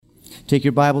Take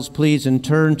your Bibles, please, and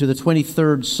turn to the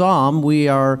 23rd Psalm. We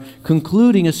are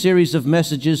concluding a series of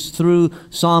messages through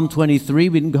Psalm 23.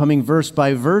 We've been coming verse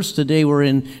by verse. Today we're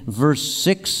in verse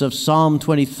 6 of Psalm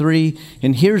 23.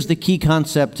 And here's the key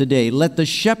concept today. Let the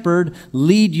shepherd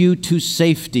lead you to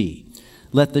safety.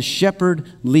 Let the shepherd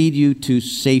lead you to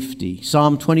safety.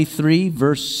 Psalm 23,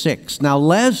 verse 6. Now,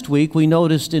 last week we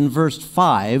noticed in verse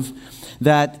 5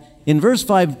 that in verse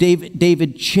 5,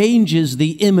 David changes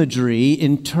the imagery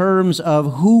in terms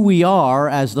of who we are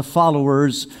as the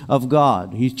followers of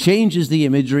God. He changes the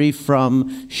imagery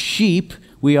from sheep,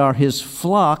 we are his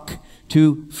flock,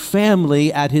 to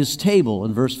family at his table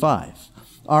in verse 5.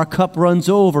 Our cup runs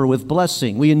over with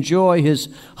blessing. We enjoy his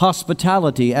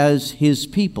hospitality as his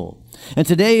people. And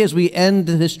today, as we end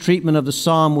this treatment of the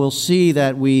psalm, we'll see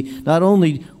that we not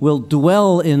only will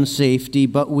dwell in safety,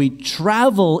 but we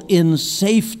travel in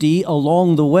safety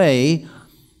along the way.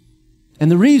 And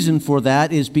the reason for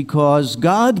that is because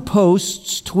God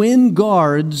posts twin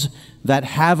guards that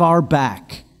have our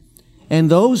back.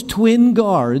 And those twin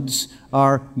guards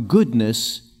are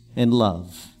goodness and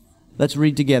love. Let's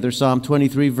read together Psalm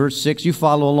 23, verse 6. You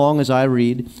follow along as I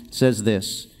read. It says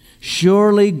this: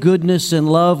 Surely goodness and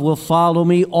love will follow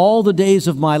me all the days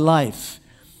of my life,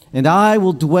 and I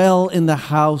will dwell in the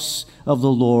house of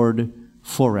the Lord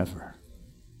forever.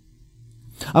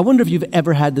 I wonder if you've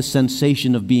ever had the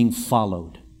sensation of being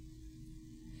followed.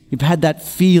 You've had that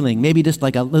feeling, maybe just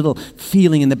like a little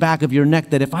feeling in the back of your neck,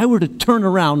 that if I were to turn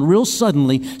around real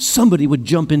suddenly, somebody would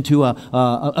jump into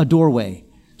a doorway.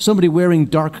 Somebody wearing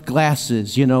dark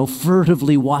glasses,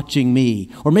 furtively watching me.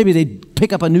 Or maybe they'd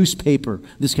pick up a newspaper,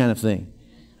 this kind of thing.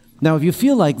 Now, if you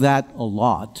feel like that a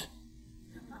lot,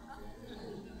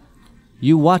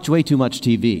 you watch way too much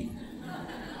TV.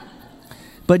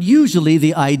 But usually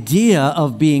the idea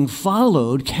of being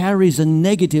followed carries a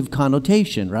negative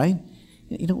connotation, right?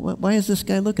 Why is this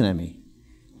guy looking at me?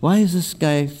 Why is this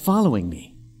guy following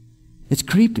me? It's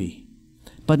creepy,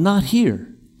 but not here.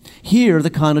 Here,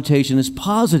 the connotation is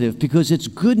positive because it's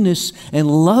goodness and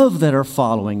love that are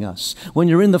following us. When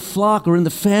you're in the flock or in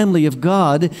the family of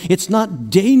God, it's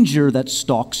not danger that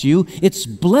stalks you, it's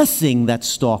blessing that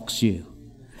stalks you.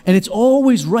 And it's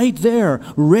always right there,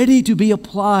 ready to be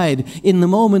applied in the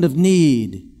moment of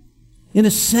need. In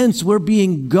a sense, we're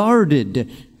being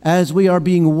guarded as we are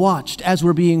being watched, as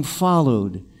we're being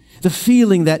followed. The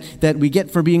feeling that we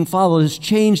get for being followed has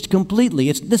changed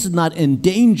completely. This is not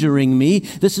endangering me.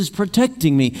 This is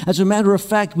protecting me. As a matter of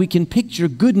fact, we can picture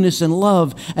goodness and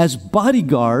love as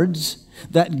bodyguards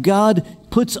that God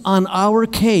puts on our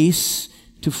case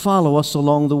to follow us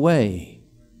along the way.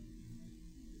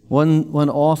 One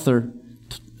author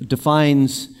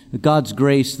defines God's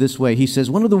grace this way. He says,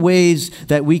 one of the ways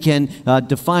that we can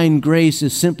define grace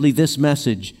is simply this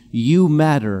message: you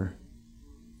matter.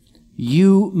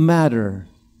 You matter.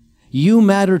 You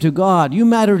matter to God. You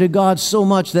matter to God so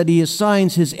much that He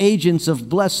assigns His agents of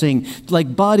blessing,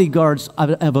 like bodyguards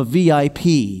of a VIP,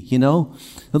 a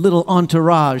little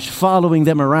entourage following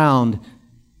them around.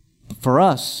 For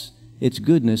us, it's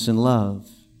goodness and love.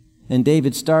 And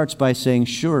David starts by saying,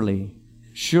 surely.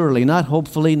 Surely, not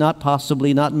hopefully, not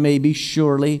possibly, not maybe,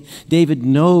 surely. David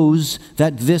knows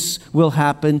that this will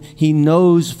happen. He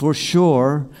knows for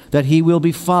sure that he will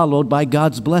be followed by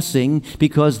God's blessing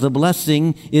because the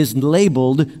blessing is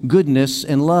labeled goodness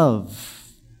and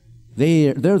love.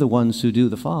 They're the ones who do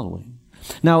the following.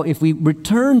 Now, if we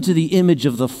return to the image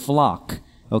of the flock,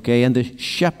 and the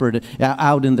shepherd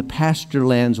out in the pasture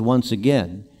lands once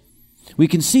again, we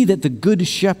can see that the good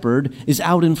shepherd is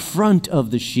out in front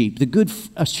of the sheep. The good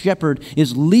shepherd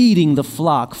is leading the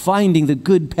flock, finding the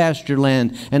good pasture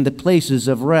land and the places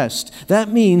of rest. That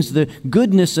means the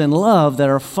goodness and love that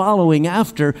are following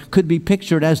after could be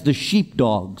pictured as the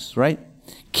sheepdogs, right?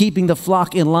 Keeping the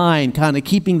flock in line, kind of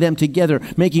keeping them together,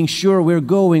 making sure we're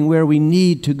going where we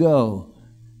need to go.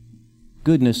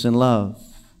 Goodness and love.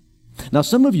 Now,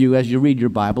 some of you, as you read your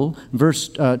Bible,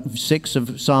 verse 6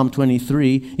 of Psalm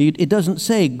 23, it doesn't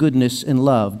say goodness and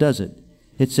love, does it?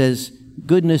 It says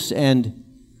goodness and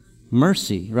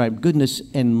mercy, right? Goodness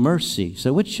and mercy.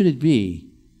 So which should it be?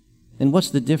 And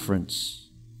what's the difference?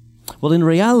 Well, in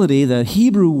reality, the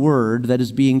Hebrew word that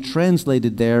is being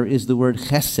translated there is the word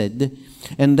chesed,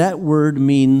 and that word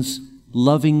means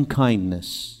loving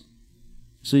kindness.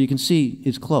 So you can see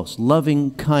it's close,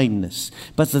 loving kindness.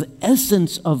 But the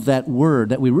essence of that word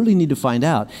that we really need to find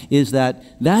out is that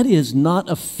is not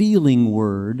a feeling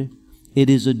word,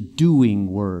 it is a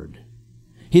doing word.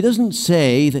 He doesn't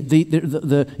say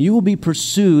that you will be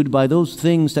pursued by those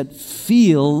things that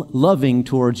feel loving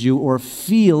towards you or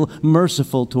feel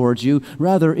merciful towards you.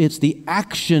 Rather, it's the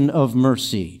action of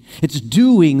mercy. It's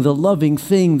doing the loving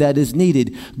thing that is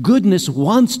needed. Goodness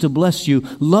wants to bless you.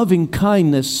 Loving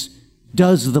kindness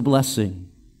does the blessing.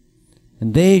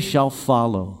 And they shall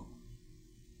follow.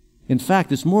 In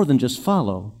fact, it's more than just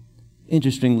follow.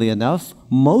 Interestingly enough,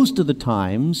 most of the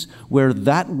times where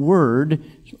that word,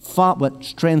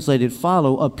 what's translated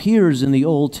follow, appears in the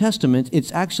Old Testament, it's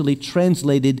actually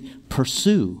translated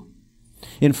pursue.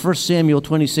 In 1 Samuel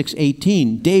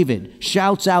 26:18, David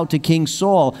shouts out to King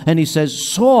Saul, and he says,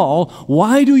 "Saul,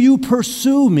 why do you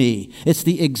pursue me?" It's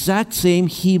the exact same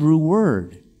Hebrew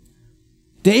word.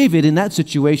 David, in that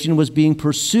situation, was being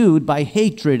pursued by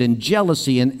hatred and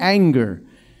jealousy and anger.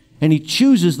 And he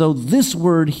chooses, though, this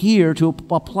word here to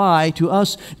apply to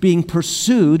us being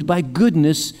pursued by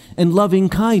goodness and loving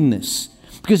kindness.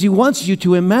 Because he wants you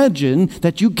to imagine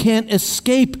that you can't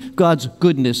escape God's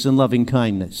goodness and loving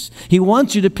kindness. He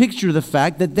wants you to picture the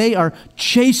fact that they are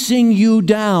chasing you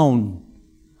down,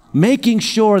 making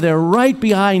sure they're right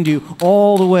behind you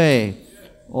all the way.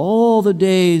 All the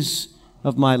days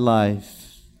of my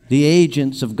life, the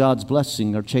agents of God's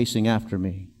blessing are chasing after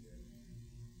me.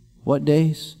 What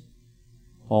days?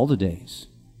 All the days.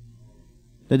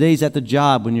 The days at the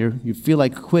job when you feel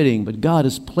like quitting, but God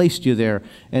has placed you there,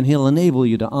 and He'll enable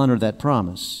you to honor that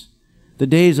promise. The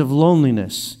days of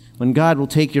loneliness, when God will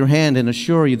take your hand and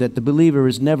assure you that the believer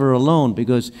is never alone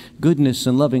because goodness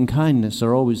and loving kindness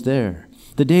are always there.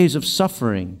 The days of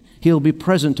suffering, He'll be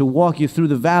present to walk you through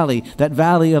the valley, that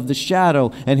valley of the shadow,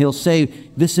 and He'll say,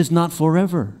 "This is not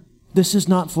forever. This is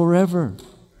not forever."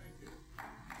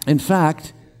 In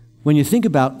fact, when you think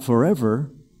about forever,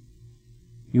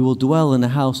 you will dwell in the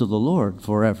house of the Lord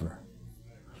forever.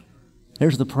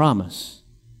 There's the promise.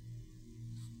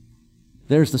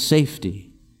 There's the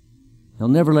safety. He'll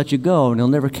never let you go, and He'll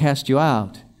never cast you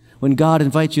out. When God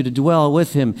invites you to dwell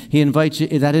with Him, He invites you,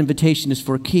 that invitation is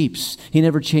for keeps. He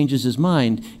never changes His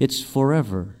mind. It's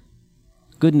forever.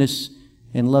 Goodness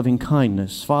and loving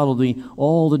kindness follow me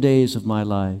all the days of my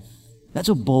life. That's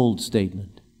a bold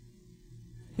statement.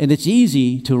 And it's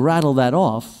easy to rattle that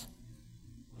off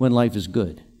when life is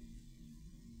good.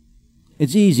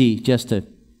 It's easy just to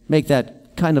make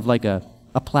that kind of like a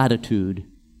platitude,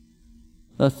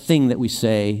 a thing that we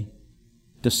say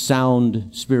to sound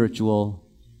spiritual.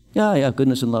 Yeah,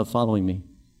 goodness and love following me.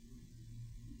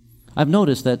 I've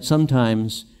noticed that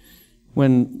sometimes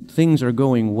when things are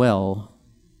going well,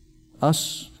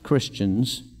 us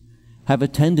Christians have a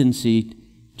tendency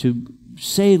to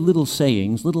say little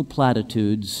sayings, little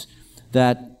platitudes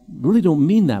that really don't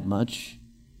mean that much.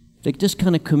 They just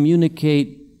kind of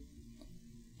communicate,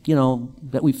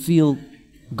 that we feel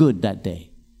good that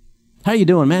day. How you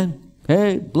doing, man?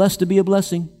 Hey, blessed to be a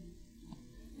blessing.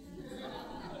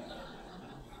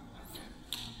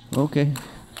 Okay.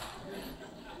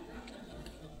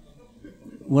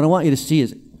 What I want you to see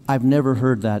is I've never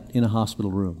heard that in a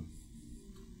hospital room.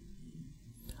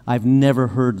 I've never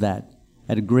heard that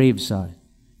at a graveside.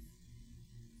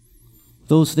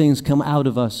 Those things come out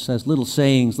of us as little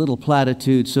sayings, little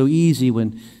platitudes, so easy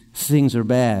when things are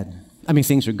bad.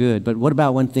 Things are good, but what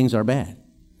about when things are bad?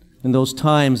 And those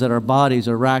times that our bodies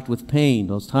are racked with pain,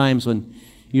 those times when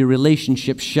your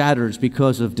relationship shatters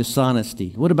because of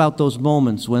dishonesty. What about those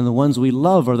moments when the ones we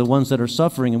love are the ones that are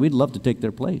suffering and we'd love to take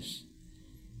their place?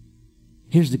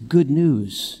 Here's the good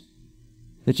news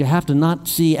that you have to not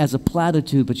see as a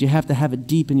platitude, but you have to have it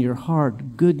deep in your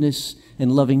heart. Goodness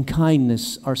and loving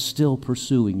kindness are still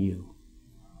pursuing you.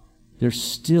 They're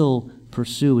still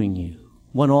pursuing you.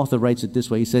 One author writes it this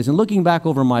way. He says, "In looking back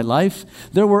over my life,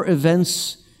 there were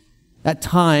events at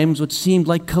times which seemed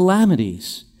like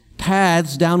calamities,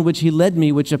 paths down which He led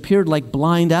me which appeared like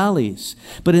blind alleys.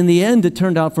 But in the end, it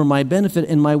turned out for my benefit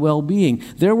and my well-being.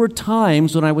 There were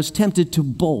times when I was tempted to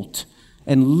bolt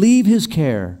and leave His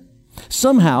care.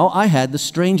 Somehow, I had the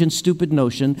strange and stupid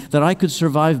notion that I could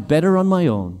survive better on my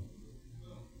own.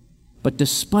 But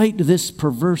despite this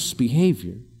perverse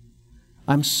behavior,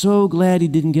 I'm so glad He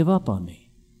didn't give up on me.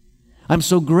 I'm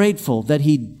so grateful that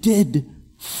He did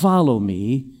follow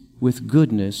me with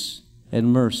goodness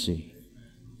and mercy."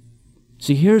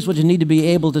 See, here's what you need to be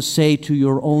able to say to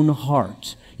your own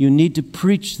heart. You need to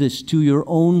preach this to your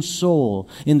own soul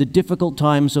in the difficult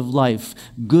times of life.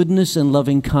 Goodness and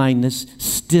loving kindness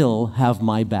still have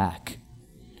my back.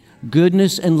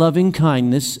 Goodness and loving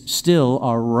kindness still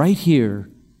are right here.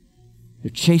 They're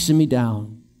chasing me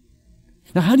down.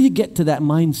 Now, how do you get to that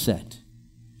mindset?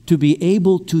 To be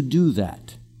able to do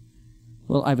that?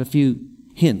 Well, I have a few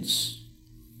hints.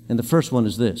 And the first one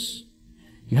is this.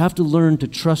 You have to learn to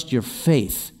trust your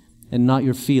faith and not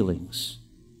your feelings.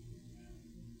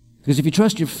 Because if you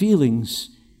trust your feelings,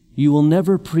 you will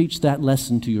never preach that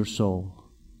lesson to your soul.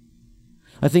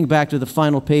 I think back to the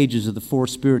final pages of the Four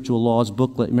Spiritual Laws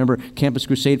booklet. Remember, Campus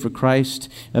Crusade for Christ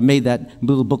made that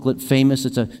little booklet famous.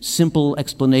 It's a simple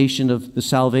explanation of the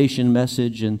salvation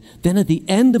message. And then at the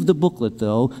end of the booklet,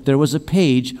 though, there was a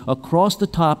page across the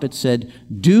top. It said,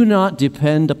 "Do not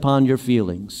depend upon your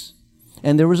feelings."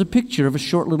 And there was a picture of a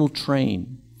short little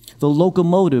train. The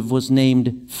locomotive was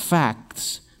named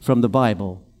Facts from the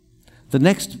Bible. The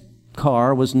next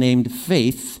car was named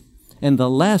Faith. And the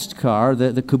last car,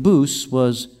 the caboose,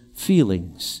 was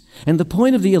Feelings. And the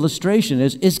point of the illustration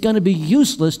is it's going to be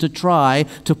useless to try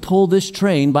to pull this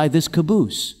train by this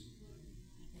caboose.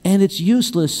 And it's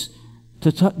useless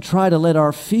to try to let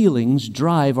our feelings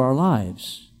drive our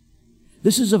lives.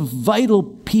 This is a vital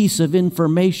piece of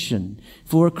information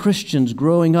for Christians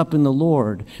growing up in the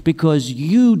Lord, because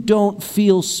you don't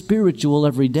feel spiritual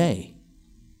every day.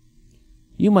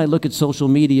 You might look at social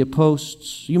media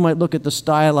posts. You might look at the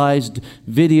stylized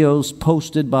videos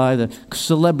posted by the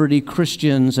celebrity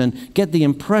Christians and get the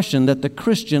impression that the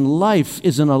Christian life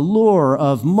is an allure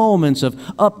of moments of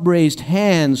upraised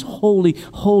hands,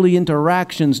 holy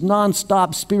interactions,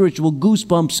 nonstop spiritual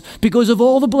goosebumps because of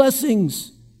all the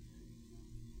blessings.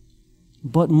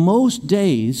 But most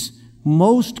days,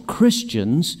 most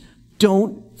Christians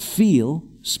don't feel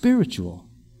spiritual.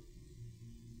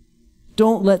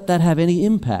 Don't let that have any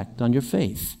impact on your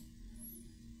faith.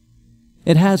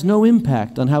 It has no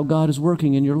impact on how God is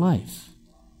working in your life.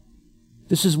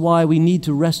 This is why we need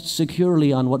to rest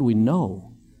securely on what we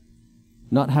know,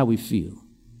 not how we feel.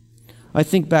 I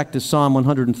think back to Psalm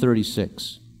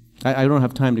 136. I don't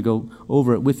have time to go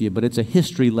over it with you, but it's a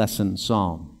history lesson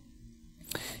psalm.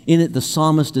 In it, the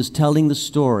psalmist is telling the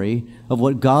story of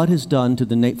what God has done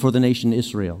for the nation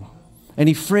Israel. And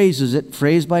he phrases it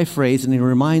phrase by phrase, and he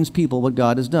reminds people what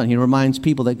God has done. He reminds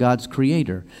people that God's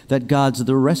creator, that God's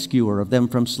the rescuer of them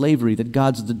from slavery, that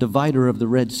God's the divider of the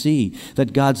Red Sea,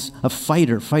 that God's a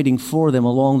fighter fighting for them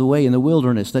along the way in the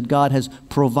wilderness, that God has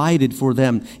provided for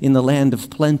them in the land of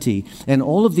plenty. And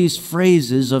all of these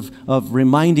phrases of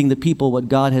reminding the people what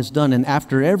God has done. And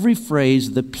after every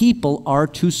phrase, the people are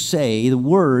to say the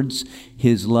words,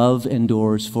 "His love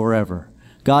endures forever."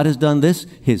 God has done this,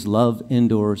 His love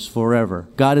endures forever.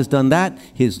 God has done that,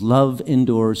 His love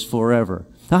endures forever.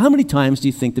 Now, how many times do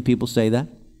you think the people say that?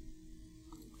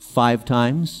 5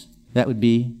 times? That would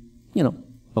be,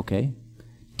 okay.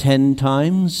 10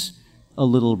 times? A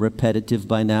little repetitive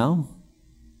by now.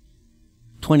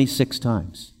 26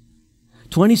 times.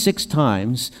 26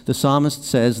 times the psalmist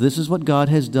says, this is what God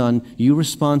has done. You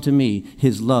respond to me.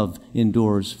 His love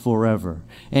endures forever.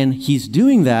 And he's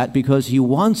doing that because he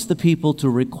wants the people to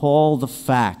recall the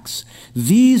facts.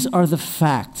 These are the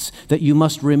facts that you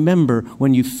must remember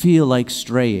when you feel like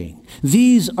straying.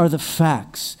 These are the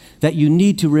facts that you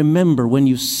need to remember when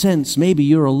you sense maybe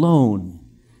you're alone.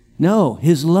 No,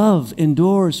 his love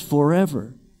endures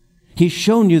forever. He's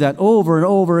shown you that over and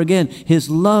over again. His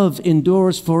love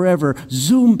endures forever.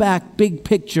 Zoom back, big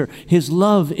picture. His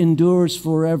love endures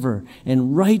forever.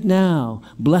 And right now,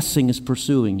 blessing is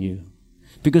pursuing you.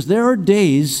 Because there are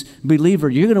days, believer,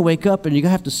 you're going to wake up and you're going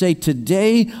to have to say,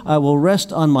 today I will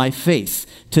rest on my faith.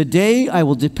 Today I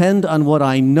will depend on what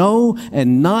I know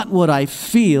and not what I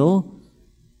feel.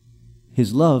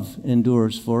 His love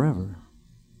endures forever.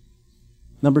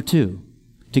 Number 2,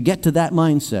 to get to that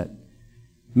mindset,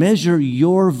 measure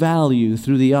your value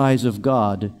through the eyes of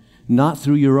God, not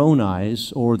through your own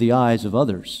eyes or the eyes of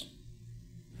others.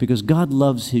 Because God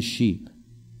loves His sheep.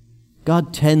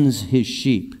 God tends His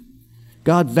sheep.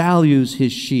 God values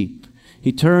His sheep.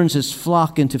 He turns His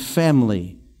flock into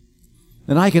family.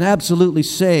 And I can absolutely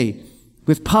say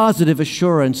with positive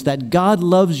assurance that God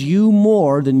loves you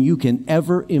more than you can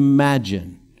ever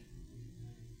imagine.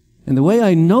 And the way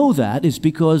I know that is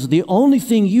because the only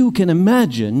thing you can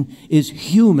imagine is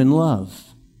human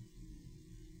love.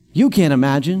 You can't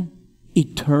imagine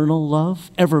eternal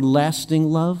love, everlasting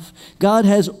love. God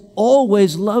has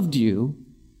always loved you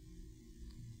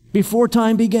before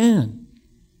time began.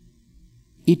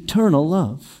 Eternal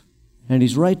love. And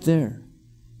He's right there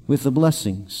with the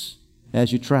blessings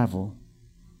as you travel.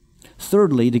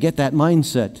 Thirdly, to get that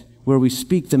mindset where we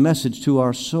speak the message to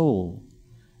our soul,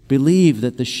 believe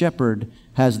that the shepherd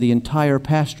has the entire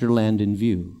pasture land in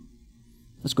view.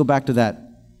 Let's go back to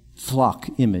that flock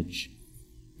image.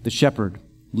 The shepherd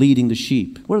leading the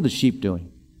sheep. What are the sheep doing?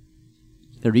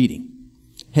 They're eating,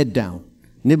 head down,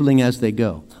 nibbling as they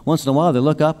go. Once in a while they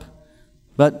look up,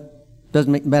 but it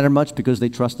doesn't matter much because they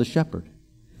trust the shepherd.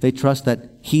 They trust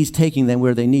that He's taking them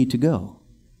where they need to go.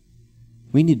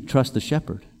 We need to trust the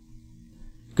shepherd.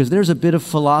 Because there's a bit of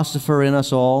philosopher in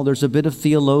us all. There's a bit of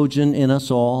theologian in us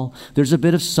all. There's a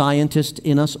bit of scientist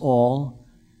in us all.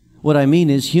 What I mean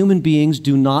is human beings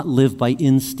do not live by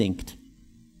instinct.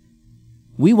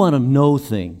 We want to know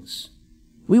things.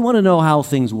 We want to know how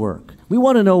things work. We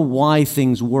want to know why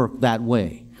things work that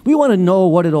way. We want to know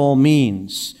what it all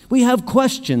means. We have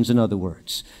questions, in other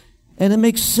words. And it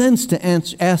makes sense to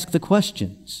ask the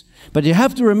questions. But you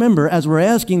have to remember, as we're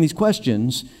asking these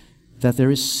questions, that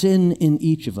there is sin in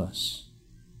each of us.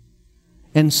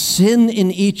 And sin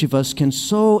in each of us can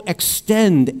so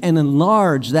extend and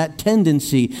enlarge that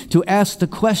tendency to ask the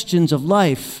questions of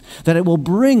life that it will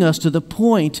bring us to the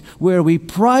point where we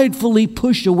pridefully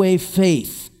push away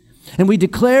faith. And we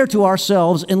declare to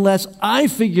ourselves, unless I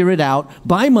figure it out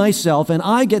by myself and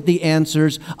I get the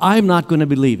answers, I'm not going to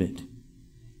believe it.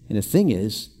 And the thing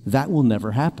is, that will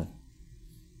never happen.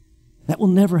 That will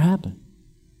never happen.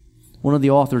 One of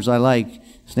the authors I like,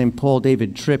 his name Paul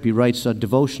David Tripp, he writes a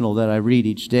devotional that I read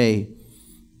each day.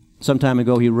 Some time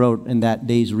ago he wrote in that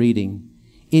day's reading,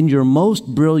 "In your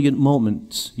most brilliant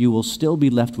moments, you will still be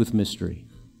left with mystery.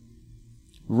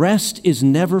 Rest is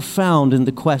never found in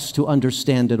the quest to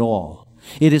understand it all.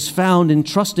 It is found in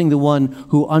trusting the one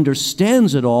who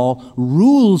understands it all,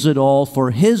 rules it all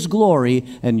for his glory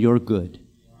and your good."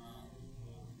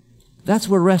 That's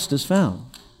where rest is found.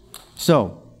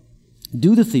 So,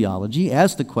 do the theology,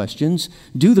 ask the questions,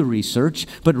 do the research,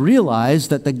 but realize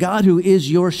that the God who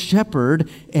is your shepherd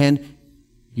and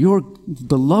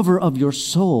the lover of your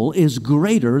soul is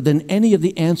greater than any of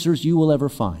the answers you will ever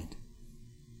find.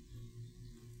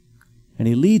 And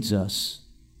he leads us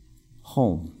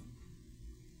home.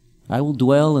 I will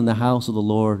dwell in the house of the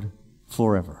Lord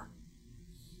forever.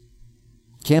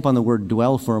 Camp on the word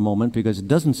dwell for a moment, because it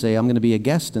doesn't say I'm going to be a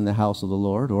guest in the house of the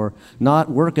Lord or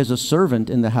not work as a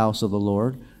servant in the house of the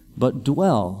Lord, but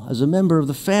dwell as a member of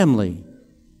the family,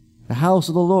 the house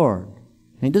of the Lord.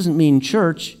 And he doesn't mean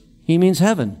church, he means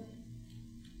heaven,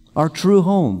 our true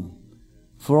home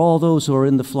for all those who are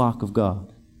in the flock of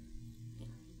God.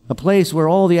 A place where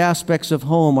all the aspects of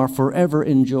home are forever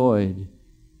enjoyed.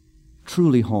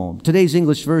 Truly home. Today's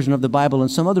English version of the Bible and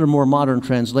some other more modern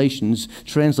translations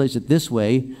translates it this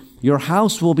way: "Your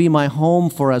house will be my home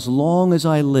for as long as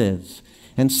I live."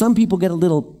 And some people get a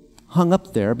little hung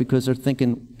up there because they're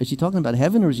thinking, is he talking about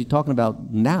heaven or is he talking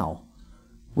about now?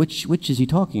 Which is he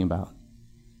talking about?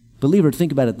 Believer,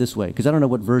 think about it this way, because I don't know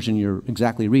what version you're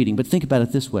exactly reading, but think about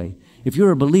it this way. If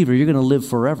you're a believer, you're going to live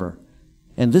forever.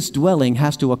 And this dwelling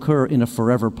has to occur in a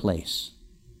forever place.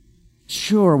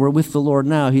 Sure, we're with the Lord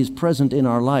now. He's present in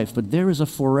our life, but there is a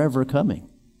forever coming.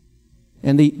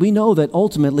 And we know that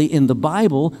ultimately in the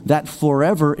Bible, that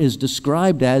forever is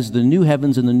described as the new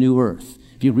heavens and the new earth.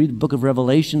 If you read the book of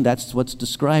Revelation, that's what's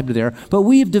described there. But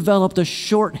we've developed a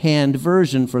shorthand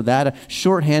version for that, a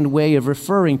shorthand way of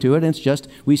referring to it, and it's just,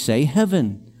 we say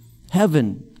heaven.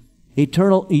 Heaven.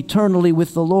 Eternally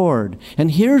with the Lord.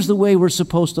 And here's the way we're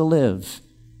supposed to live.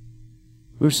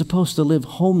 We're supposed to live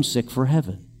homesick for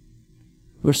heaven.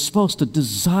 We're supposed to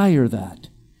desire that.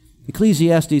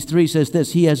 Ecclesiastes 3 says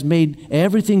this: "He has made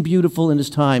everything beautiful in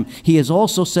his time. He has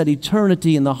also set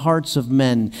eternity in the hearts of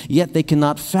men, yet they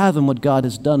cannot fathom what God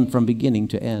has done from beginning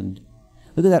to end."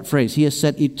 Look at that phrase. He has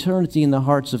set eternity in the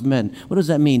hearts of men. What does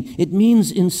that mean? It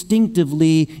means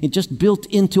instinctively, it just built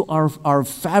into our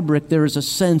fabric, there is a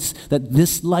sense that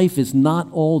this life is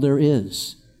not all there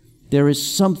is. There is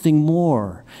something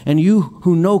more. And you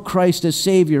who know Christ as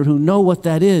Savior, who know what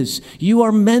that is, you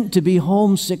are meant to be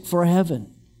homesick for heaven.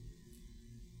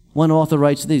 One author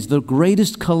writes this: "The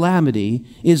greatest calamity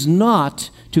is not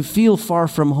to feel far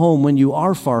from home when you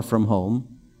are far from home,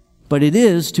 but it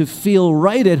is to feel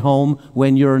right at home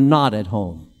when you're not at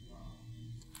home."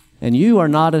 And you are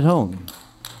not at home.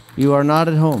 You are not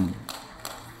at home.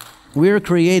 We're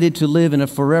created to live in a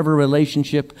forever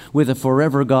relationship with a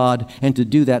forever God and to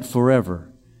do that forever.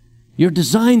 You're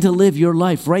designed to live your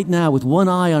life right now with one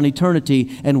eye on eternity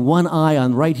and one eye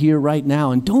on right here, right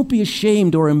now. And don't be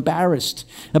ashamed or embarrassed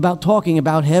about talking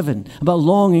about heaven, about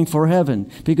longing for heaven,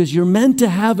 because you're meant to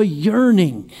have a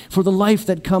yearning for the life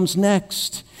that comes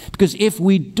next. Because if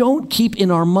we don't keep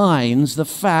in our minds the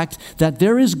fact that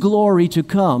there is glory to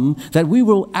come, that we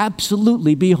will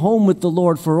absolutely be home with the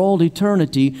Lord for all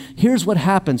eternity, here's what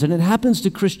happens, and it happens to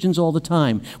Christians all the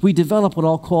time. We develop what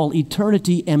I'll call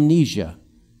eternity amnesia.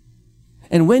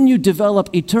 And when you develop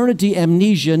eternity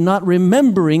amnesia, not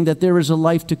remembering that there is a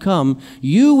life to come,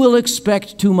 you will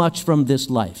expect too much from this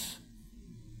life.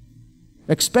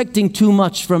 Expecting too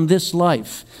much from this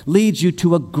life leads you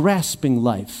to a grasping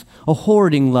life, a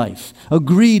hoarding life, a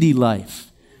greedy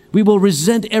life, We will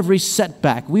resent every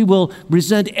setback. We will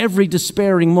resent every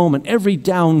despairing moment, every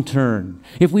downturn.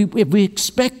 If we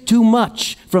expect too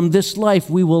much from this life,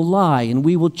 we will lie and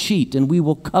we will cheat and we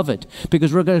will covet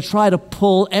because we're going to try to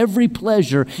pull every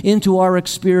pleasure into our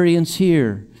experience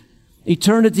here.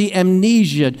 Eternity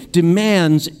amnesia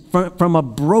demands from a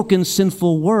broken,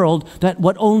 sinful world that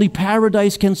what only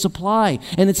paradise can supply,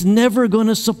 and it's never going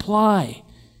to supply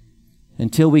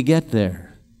until we get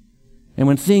there. And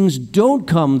when things don't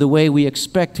come the way we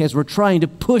expect as we're trying to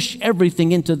push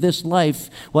everything into this life,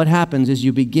 what happens is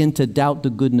you begin to doubt the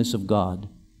goodness of God.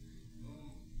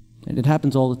 And it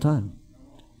happens all the time.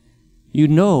 You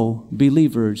know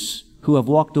believers who have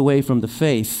walked away from the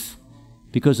faith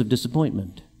because of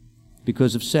disappointment,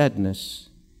 because of sadness.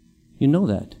 You know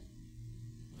that.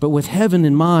 But with heaven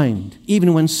in mind,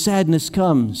 even when sadness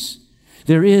comes,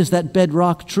 there is that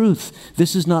bedrock truth.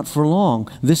 This is not for long.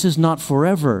 This is not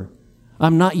forever.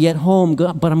 I'm not yet home,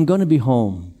 but I'm going to be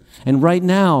home. And right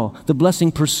now, the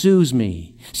blessing pursues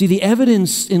me. See, the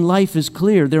evidence in life is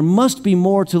clear. There must be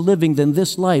more to living than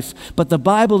this life. But the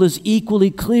Bible is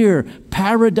equally clear.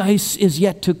 Paradise is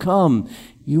yet to come.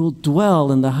 You will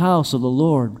dwell in the house of the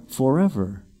Lord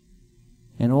forever.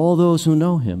 And all those who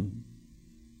know Him.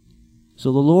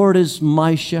 So the Lord is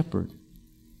my shepherd.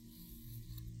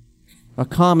 A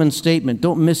common statement.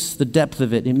 Don't miss the depth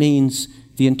of it. It means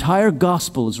the entire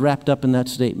gospel is wrapped up in that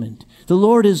statement. The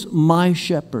Lord is my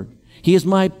shepherd. He is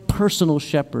my personal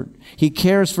shepherd. He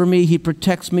cares for me. He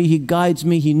protects me. He guides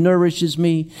me. He nourishes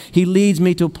me. He leads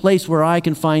me to a place where I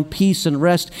can find peace and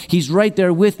rest. He's right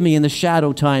there with me in the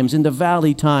shadow times, in the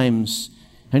valley times.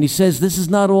 And He says, this is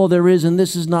not all there is, and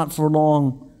this is not for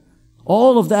long.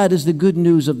 All of that is the good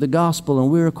news of the gospel,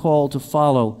 and we're called to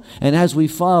follow. And as we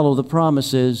follow, the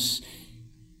promise is,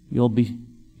 you'll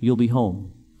be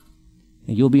home.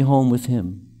 And you'll be home with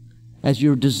Him as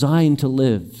you're designed to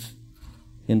live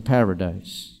in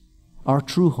paradise, our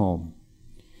true home.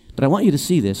 But I want you to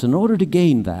see this. In order to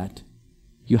gain that,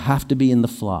 you have to be in the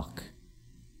flock.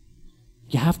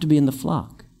 You have to be in the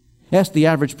flock. Ask the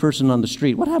average person on the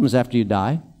street, what happens after you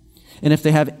die? And if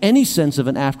they have any sense of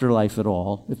an afterlife at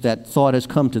all, if that thought has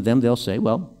come to them, they'll say,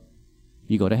 well,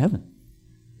 you go to heaven.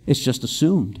 It's just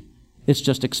assumed. It's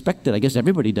just expected. I guess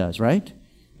everybody does, right?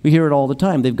 We hear it all the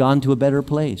time. They've gone to a better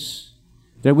place.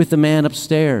 They're with the man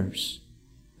upstairs.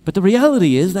 But the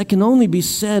reality is that can only be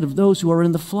said of those who are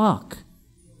in the flock.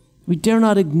 We dare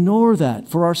not ignore that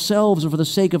for ourselves or for the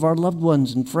sake of our loved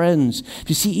ones and friends.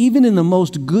 You see, even in the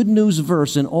most good news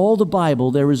verse in all the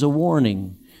Bible, there is a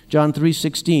warning. John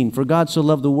 3:16, for God so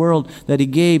loved the world that He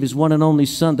gave His one and only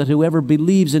Son, that whoever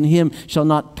believes in Him shall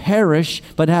not perish,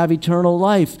 but have eternal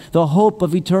life. The hope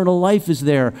of eternal life is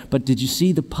there. But did you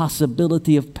see the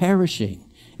possibility of perishing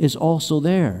is also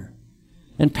there?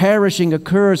 And perishing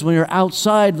occurs when you're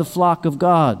outside the flock of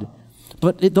God.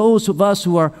 But those of us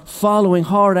who are following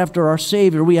hard after our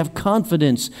Savior, we have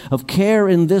confidence of care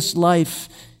in this life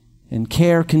and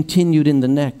care continued in the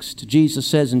next. Jesus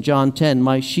says in John 10,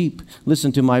 my sheep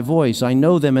listen to my voice. I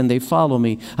know them and they follow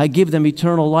me. I give them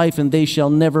eternal life and they shall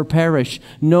never perish.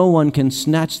 No one can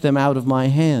snatch them out of my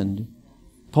hand.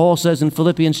 Paul says in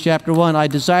Philippians chapter 1, I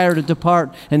desire to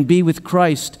depart and be with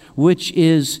Christ, which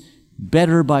is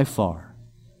better by far.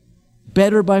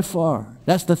 Better by far.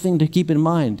 That's the thing to keep in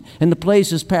mind. And the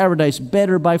place is paradise,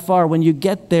 better by far. When you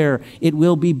get there, it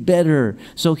will be better.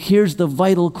 So here's the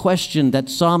vital question that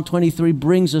Psalm 23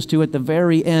 brings us to at the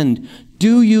very end.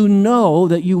 Do you know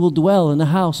that you will dwell in the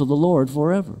house of the Lord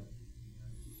forever?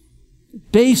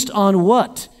 Based on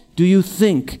what do you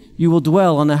think you will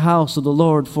dwell in the house of the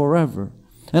Lord forever?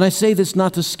 And I say this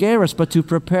not to scare us, but to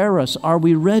prepare us. Are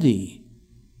we ready?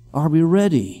 Are we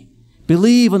ready?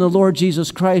 Believe in the Lord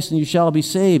Jesus Christ and you shall be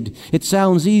saved. It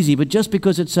sounds easy, but just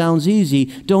because it sounds easy,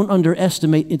 don't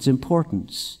underestimate its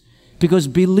importance. Because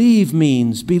believe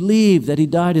means believe that He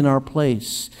died in our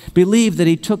place. Believe that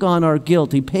He took on our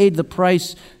guilt. He paid the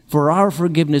price for our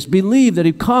forgiveness. Believe that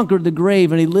He conquered the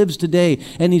grave and He lives today.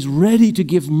 And He's ready to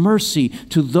give mercy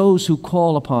to those who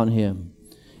call upon Him.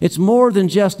 It's more than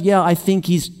just, I think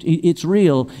it's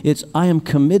real. It's, I am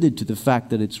committed to the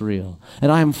fact that it's real.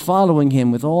 And I am following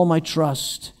Him with all my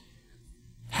trust.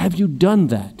 Have you done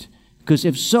that? Because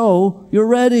if so, you're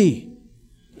ready.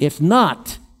 If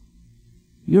not,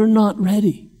 you're not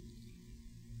ready.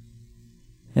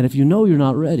 And if you know you're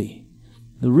not ready,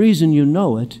 the reason you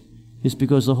know it is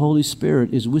because the Holy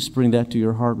Spirit is whispering that to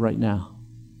your heart right now.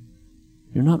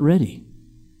 You're not ready.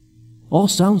 All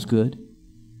sounds good.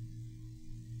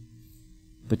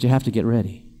 But you have to get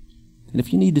ready. And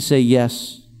if you need to say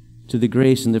yes to the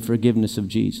grace and the forgiveness of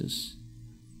Jesus,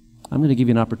 I'm going to give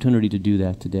you an opportunity to do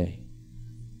that today.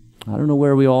 I don't know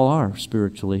where we all are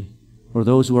spiritually, or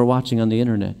those who are watching on the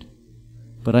internet,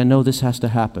 but I know this has to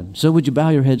happen. So would you bow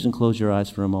your heads and close your eyes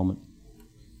for a moment?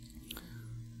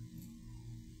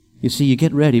 You see, you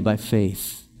get ready by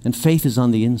faith, and faith is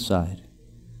on the inside,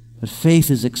 but faith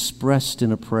is expressed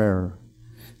in a prayer.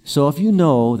 So if you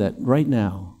know that right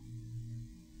now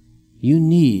you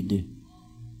need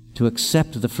to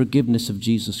accept the forgiveness of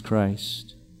Jesus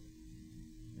Christ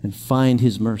and find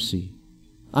His mercy,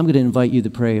 I'm going to invite you to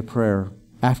pray a prayer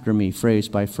after me, phrase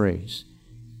by phrase.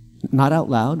 Not out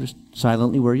loud, just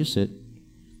silently where you sit.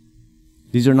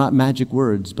 These are not magic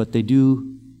words, but they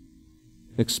do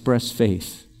express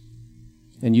faith.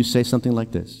 And you say something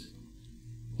like this: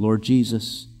 Lord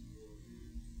Jesus,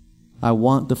 I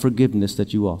want the forgiveness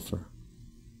that you offer.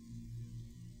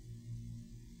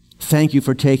 Thank you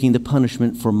for taking the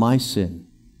punishment for my sin.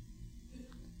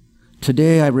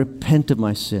 Today I repent of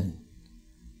my sin.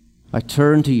 I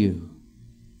turn to you.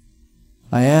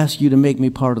 I ask you to make me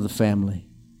part of the family.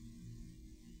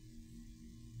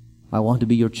 I want to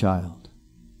be your child.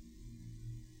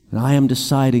 And I am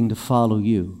deciding to follow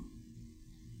you,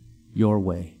 your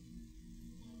way.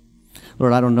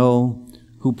 Lord, I don't know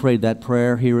who prayed that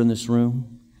prayer here in this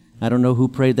room. I don't know who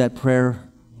prayed that prayer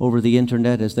over the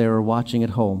internet as they were watching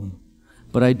at home.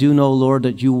 But I do know, Lord,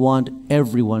 that you want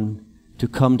everyone to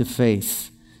come to faith.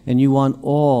 And you want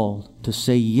all to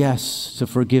say yes to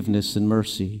forgiveness and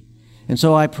mercy. And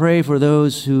so I pray for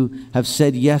those who have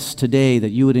said yes today, that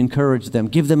you would encourage them.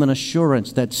 Give them an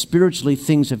assurance that spiritually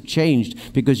things have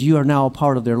changed because you are now a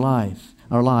part of our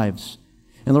lives.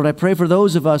 And Lord, I pray for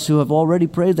those of us who have already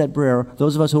prayed that prayer,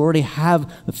 those of us who already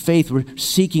have the faith, we're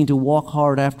seeking to walk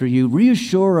hard after you.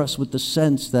 Reassure us with the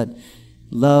sense that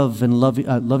love and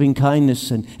loving kindness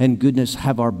and goodness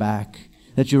have our back,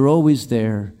 that you're always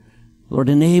there. Lord,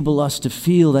 enable us to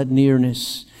feel that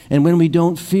nearness. And when we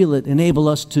don't feel it, enable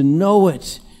us to know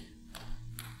it,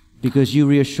 because you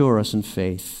reassure us in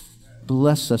faith.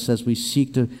 Bless us as we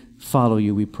seek to follow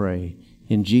you, we pray.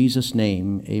 In Jesus'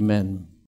 name, amen.